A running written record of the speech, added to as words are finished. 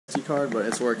card, but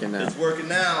it's working now. It's working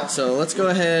now. So let's go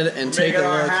ahead and take a look.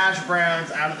 Our hash browns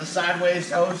out of the sideways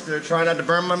toaster. Try not to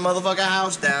burn my motherfucking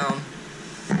house down.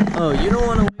 Oh, you don't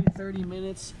want to wait 30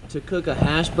 minutes to cook a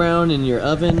hash brown in your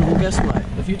oven? Well, guess what?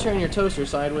 If you turn your toaster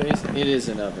sideways, it is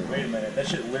an oven. Wait a minute, that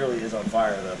shit literally is on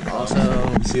fire though. Also,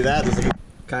 see that?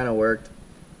 Kind of worked.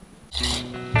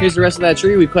 Here's the rest of that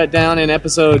tree we cut down in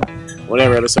episode,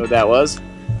 whatever episode that was.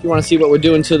 If you want to see what we're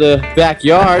doing to the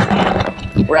backyard,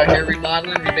 we're out here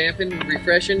remodeling, revamping,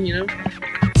 refreshing, you know.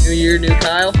 New year, new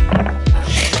Kyle.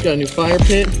 Got a new fire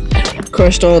pit.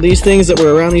 Crushed all these things that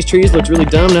were around these trees. Looked really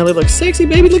dumb. Now they look sexy,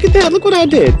 baby. Look at that. Look what I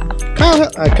did.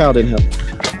 Kyle didn't help.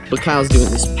 But Kyle's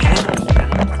doing this.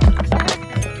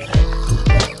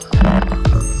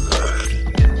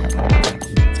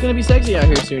 It's gonna be sexy out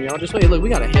here soon, y'all. Just wait. Look, we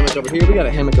got a hammock over here. We got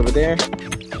a hammock over there.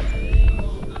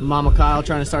 Mama Kyle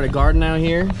trying to start a garden out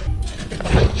here.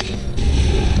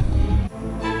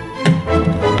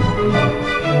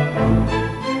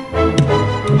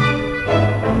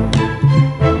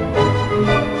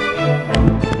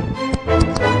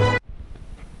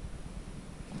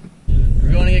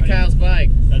 We're going to get Kyle's bike.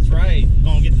 That's right. We're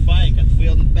going to get the bike. Got the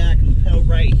wheel in the back and the pedal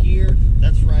right here.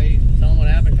 That's right. Tell him what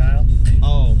happened, Kyle.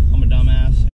 Oh, I'm a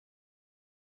dumbass.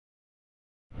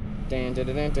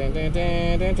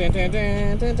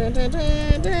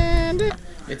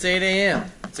 It's 8 a.m.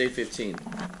 It's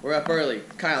 8:15. We're up early.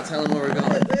 Kyle, tell him where we're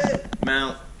going.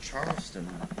 Mount Charleston.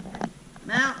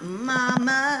 Mountain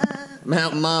Mama.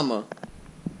 Mountain Mama.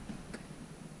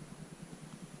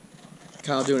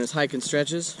 Kyle doing his hike and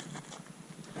stretches.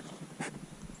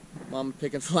 Mama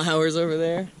picking flowers over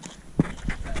there.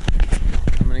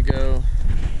 I'm gonna go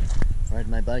ride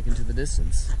my bike into the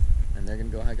distance, and they're gonna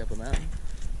go hike up a mountain.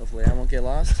 Hopefully I won't get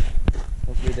lost.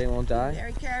 Hopefully they won't die.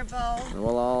 Very careful. And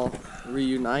we'll all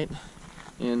reunite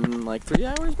in like 3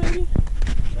 hours maybe?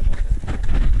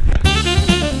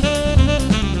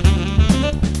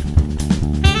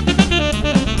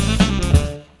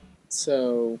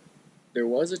 So there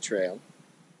was a trail,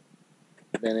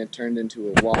 then it turned into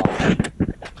a walk,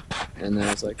 and then I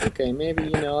was like, okay, maybe,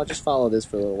 you know, I'll just follow this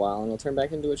for a little while and it'll turn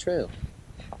back into a trail.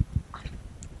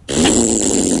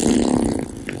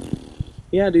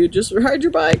 Yeah, dude, just ride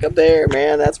your bike up there,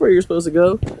 man. That's where you're supposed to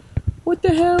go. What the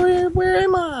hell? Where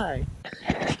am I?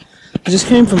 I just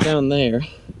came from down there,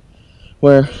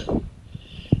 where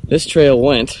this trail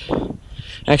went.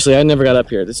 Actually, I never got up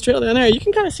here. This trail down there, you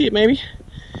can kind of see it maybe,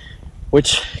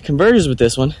 which converges with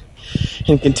this one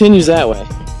and continues that way.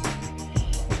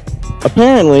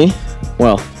 Apparently,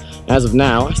 well, as of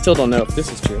now, I still don't know if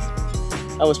this is true.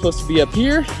 I was supposed to be up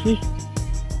here,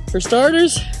 for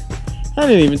starters. I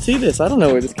didn't even see this. I don't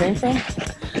know where this came from.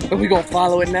 But we're gonna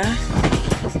follow it now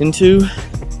into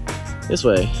this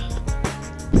way.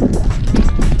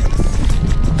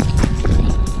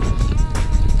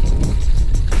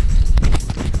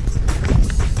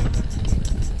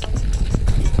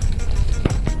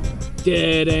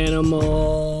 Dead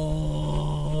animal.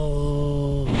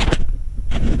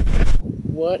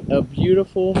 What a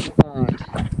beautiful spot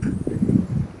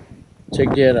to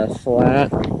get a flat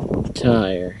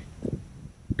tire.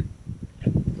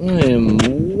 I am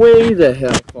way the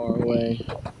hell far away.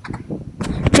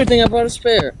 Good thing I brought a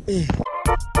spare.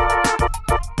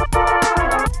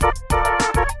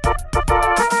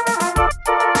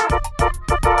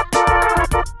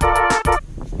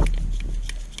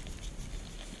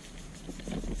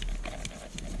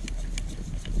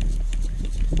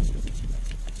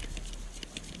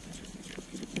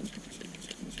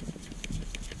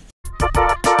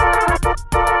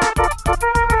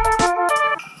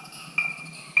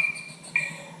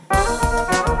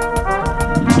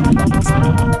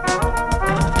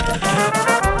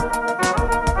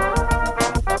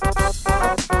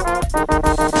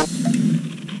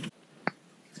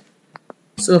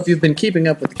 So if you've been keeping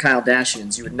up with the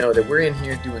Kardashians, you would know that we're in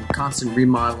here doing constant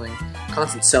remodeling,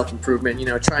 constant self-improvement, you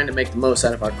know, trying to make the most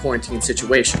out of our quarantine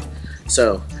situation.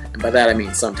 So, and by that I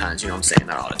mean sometimes, you know what I'm saying,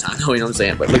 not all the time, you know what I'm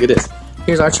saying, but look at this.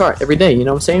 Here's our chart every day, you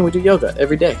know what I'm saying? We do yoga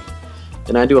every day.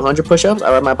 Then I do 100 push-ups,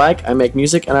 I ride my bike, I make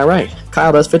music, and I write.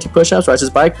 Kyle does 50 push-ups, rides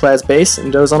his bike, plays bass,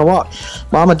 and goes on a walk.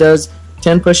 Mama does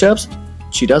 10 push-ups.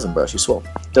 She doesn't, bro, she's swole.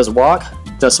 Does a walk,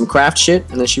 does some craft shit,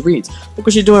 and then she reads. Look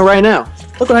what she's doing right now.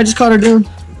 Look what I just caught her doing.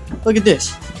 Look at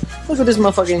this. Look what this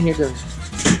motherfucker in here doing.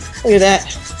 Look at that.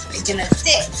 Making a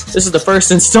stick. This is the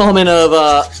first installment of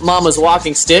Mama's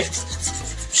walking stick.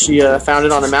 She found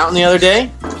it on the mountain the other day,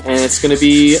 and it's going to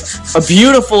be a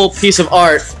beautiful piece of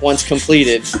art once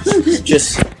completed.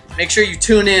 Just make sure you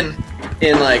tune in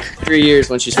like 3 years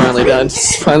when she's finally done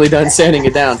sanding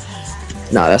it down.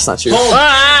 No, that's not true.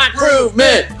 Home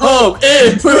Improvement! Home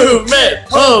improvement!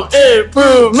 Home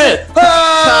improvement!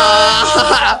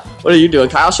 What are you doing,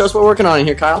 Kyle? Show us what we're working on in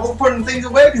here, Kyle. We're putting things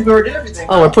away because we already did everything.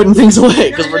 Oh, we're putting things away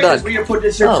because we're done. We put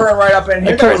this curtain right up in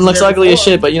here. The curtain looks ugly as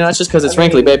shit, but you know, it's just because it's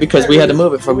wrinkly, baby, because we had to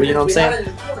move it from, you know what I'm saying?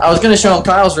 I was going to show him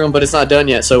Kyle's room, but it's not done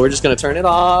yet, so we're just going to turn it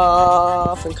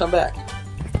off and come back.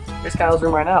 Here's Kyle's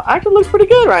room right now. Actually, looks pretty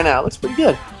good right now. It looks pretty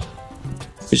good.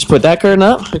 We just put that curtain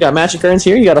up. We got matching curtains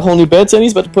here. You got a whole new bed set.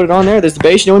 He's about to put it on there. There's the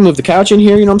base. You know, we moved the couch in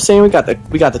here. You know what I'm saying? We got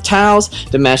the towels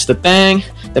that match the thing,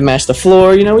 that match the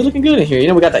floor. You know, we're looking good in here. You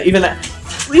know, we got the even got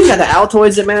the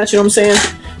Altoids that match. You know what I'm saying?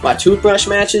 My toothbrush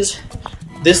matches.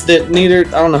 This that neither.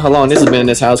 I don't know how long this has been in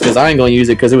this house because I ain't gonna use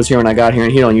it because it was here when I got here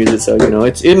and he don't use it. So you know,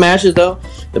 it matches though.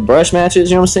 The brush matches.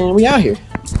 You know what I'm saying? We out here.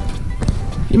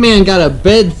 Your man got a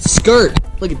bed skirt.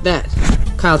 Look at that.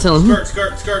 Kyle, tell him.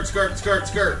 Skirt.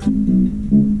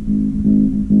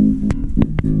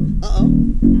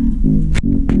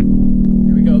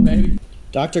 Here we go, baby.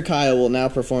 Dr. Kyle will now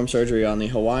perform surgery on the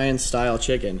Hawaiian-style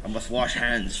chicken. I must wash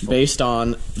hands. Based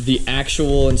on the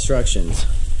actual instructions.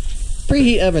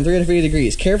 Preheat oven 350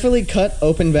 degrees. Carefully cut,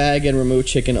 open bag, and remove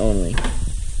chicken only.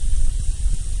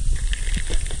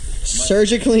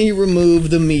 Surgically remove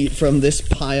the meat from this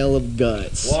pile of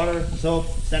guts. Water, soap,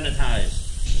 sanitize.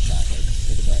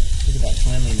 Look at that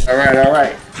cleanliness. All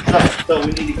right. So we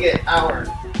need to get our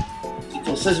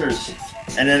scissors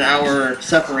and then our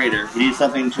separator. We need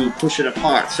something to push it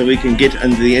apart so we can get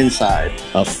under the inside.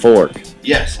 A fork.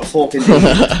 Yes, a fork indeed.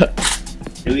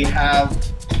 Do we have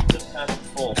the perfect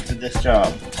fork for this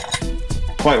job?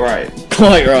 Quite right.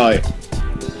 Quite right.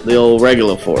 The old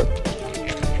regular fork.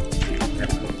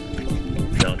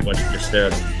 Don't want to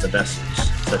disturb the vessels,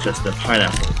 such as the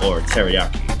pineapple or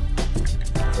teriyaki.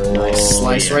 Nice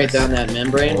slice yes. right down that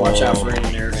membrane. Watch out for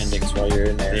any nerve endings while you're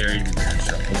in there. There you go.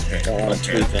 Okay. Don't want to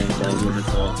tweak anything.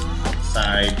 Beautiful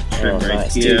side trim right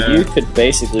Nice. here. Dude, you could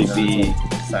basically be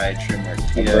Side trim right a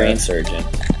here. brain surgeon.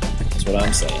 That's what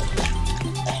I'm saying.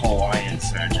 A Hawaiian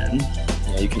surgeon.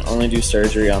 Yeah, you can only do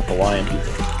surgery on Hawaiian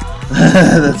people.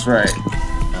 That's right.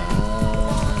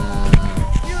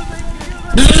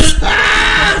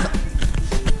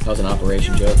 That was an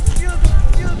operation joke.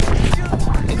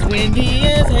 It's windy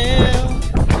as hell.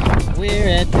 We're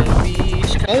at the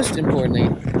beach. Most importantly,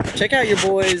 check out your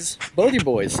boys, both your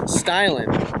boys, styling.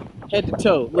 Head to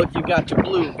toe. Look, you got your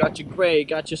blue, got your gray,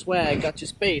 got your swag, got your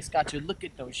space, got your look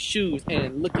at those shoes,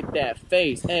 and look at that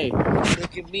face. Hey,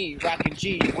 look at me, rockin'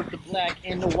 G with the black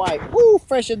and the white. Woo,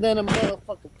 fresher than a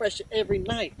motherfucker, fresher every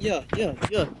night. Yeah. Look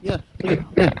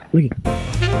at that, look at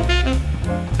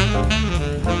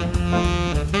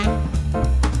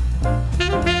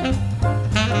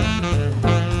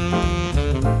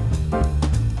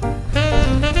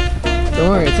Don't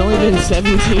worry, it's only been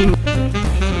 17 since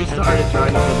we started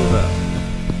trying to put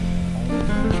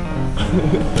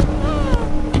this up.